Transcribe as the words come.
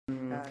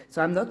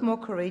So I'm not more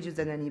courageous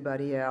than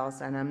anybody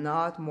else, and I'm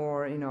not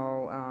more,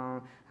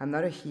 I'm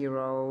not a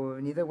hero,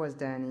 neither was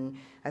Danny.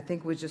 I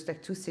think we're just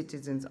like two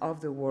citizens of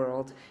the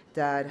world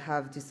that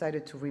have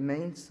decided to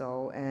remain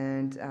so,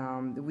 and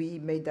we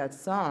made that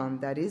song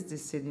that is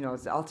this,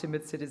 it's the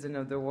ultimate citizen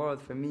of the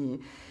world for me.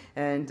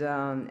 And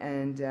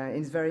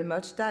it's very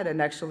much that.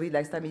 And actually,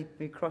 last time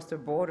we crossed the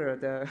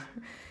border,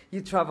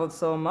 you traveled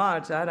so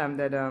much, Adam,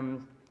 that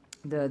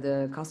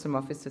the custom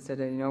officer said,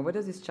 what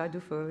does this child do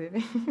for a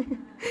living?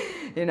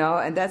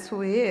 And that's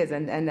who he is.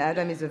 And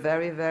Adam is a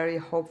very, very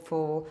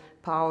hopeful,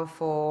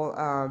 powerful,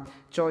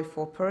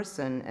 joyful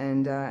person.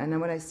 And then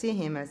when I see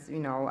him, as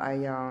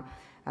I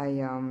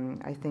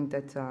think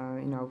that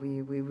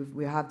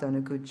we have done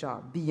a good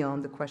job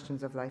beyond the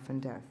questions of life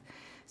and death.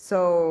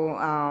 So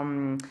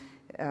I'm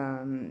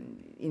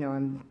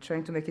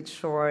trying to make it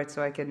short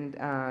so I can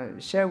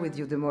share with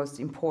you the most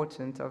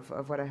important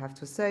of what I have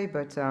to say.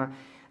 But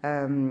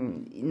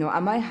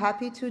am I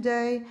happy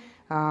today?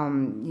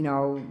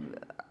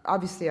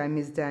 Obviously I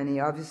miss Danny.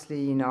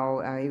 Obviously,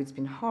 it's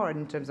been hard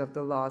in terms of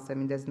the loss. I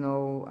mean, there's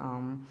no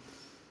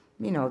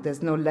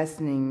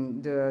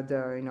lessening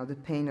the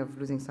pain of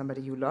losing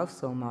somebody you love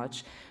so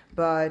much.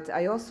 But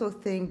I also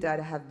think that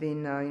I have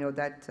been,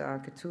 that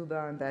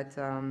ketubah and that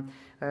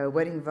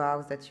wedding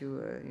vows that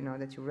you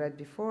read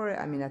before.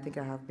 I mean, I think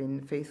I have been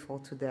faithful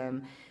to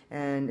them.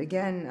 And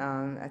again,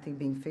 I think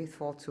being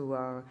faithful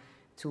to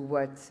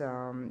what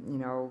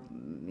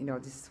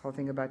this whole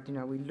thing about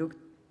we look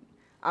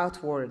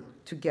outward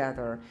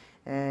together,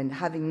 and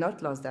having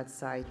not lost that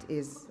sight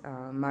is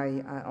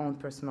my own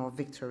personal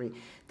victory.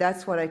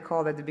 That's what I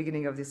called at the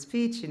beginning of this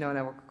speech, and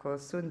I will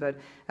close soon, but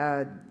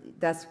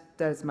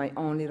that's my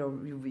own little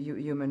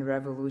human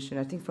revolution.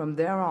 I think from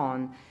there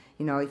on,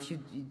 if you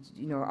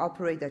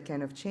operate that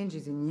kind of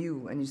changes in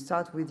you, and you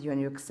start with you, and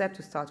you accept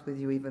to start with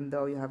you, even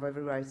though you have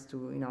every right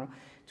to,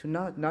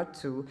 not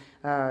to,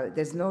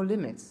 there's no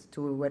limits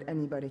to what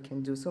anybody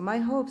can do. So my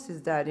hopes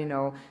is that,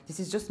 this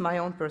is just my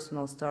own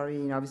personal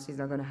story, obviously it's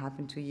not going to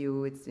happen to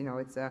you, it's, if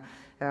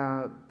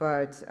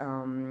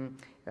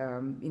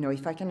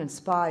I can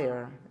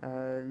inspire,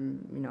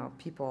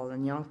 people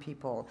and young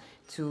people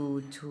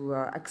to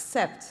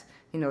accept,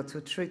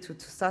 to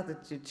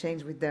start to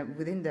change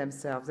within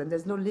themselves, and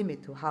there's no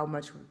limit to how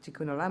much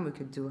Tikun Olam we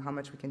could do, how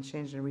much we can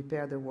change and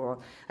repair the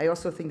world. I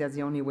also think that's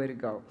the only way to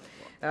go.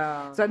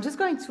 So I'm just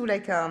going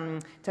to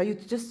tell you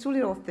just two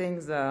little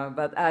things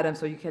about Adam,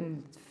 so you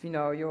can,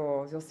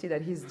 you'll see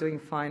that he's doing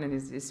fine in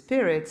his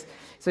spirit.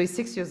 So he's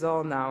 6 years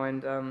old now,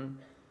 and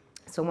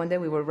so one day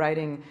we were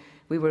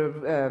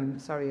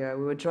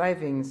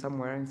driving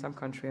somewhere in some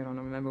country, I don't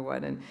remember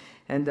what,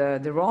 and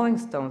the Rolling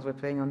Stones were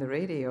playing on the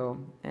radio,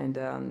 and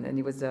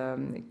it was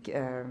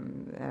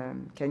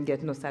Can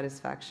Get No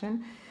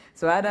Satisfaction.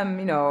 So Adam,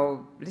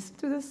 listened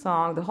to the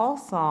song, the whole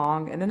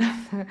song, and then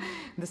after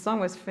the song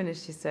was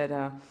finished, he said,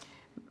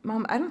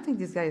 "Mom, I don't think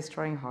this guy is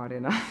trying hard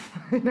enough."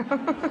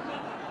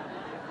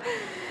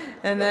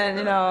 And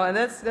then, and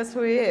that's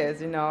who he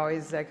is, he's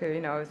like,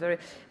 he's very,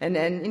 and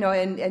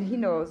he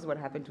knows what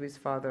happened to his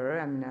father.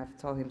 I mean, I've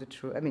told him the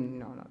truth. I mean,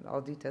 not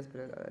all details,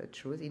 but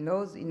truth. He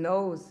knows,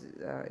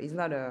 he's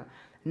not a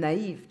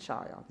naive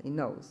child. He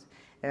knows.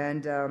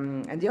 And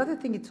the other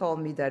thing he told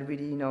me that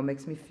really,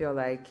 makes me feel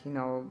like,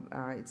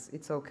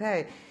 it's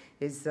okay,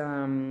 is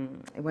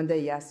one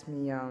day he asked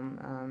me,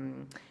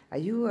 are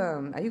you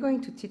going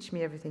to teach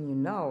me everything you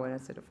know? And I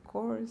said, of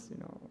course,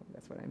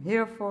 that's what I'm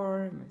here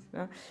for.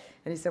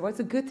 And he said, well, it's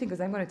a good thing, because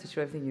I'm going to teach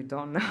you everything you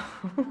don't know.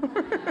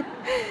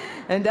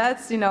 And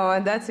that's,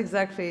 and that's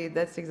exactly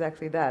that.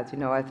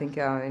 I think,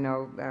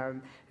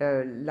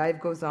 life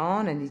goes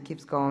on, and it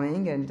keeps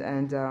going,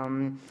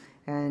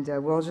 and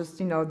we'll just,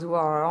 do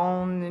our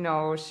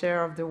own,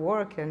 share of the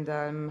work, and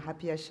I'm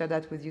happy I share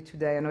that with you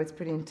today. I know it's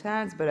pretty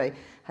intense, but I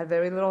had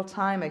very little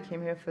time. I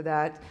came here for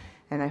that,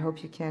 and I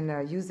hope you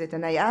can use it.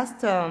 And I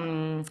asked,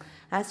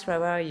 Astra,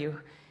 where are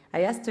you?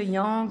 I asked a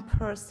young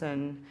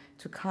person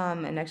to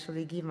come and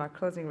actually give my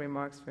closing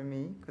remarks for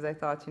me, because I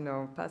thought,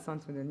 pass on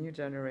to the new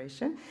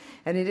generation.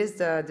 And it is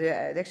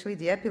actually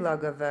the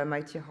epilogue of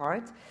Mighty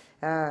Heart,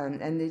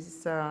 and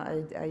it's,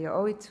 I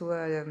owe it to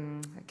a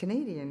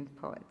Canadian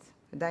poet,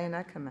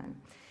 Diana Kaman.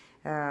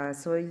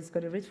 So he's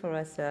going to read for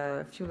us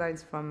a few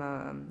lines from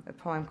a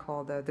poem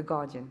called The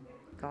Guardian.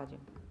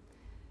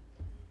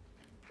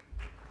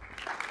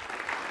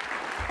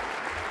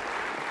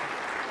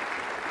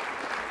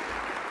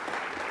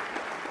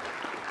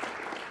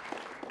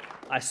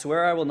 I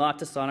swear I will not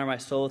dishonor my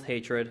soul with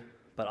hatred,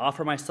 but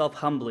offer myself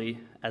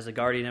humbly as a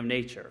guardian of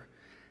nature,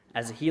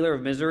 as a healer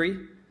of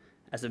misery,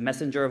 as a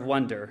messenger of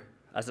wonder,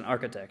 as an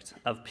architect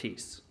of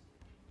peace.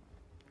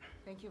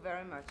 Thank you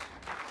very much.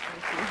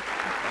 Thank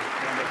you.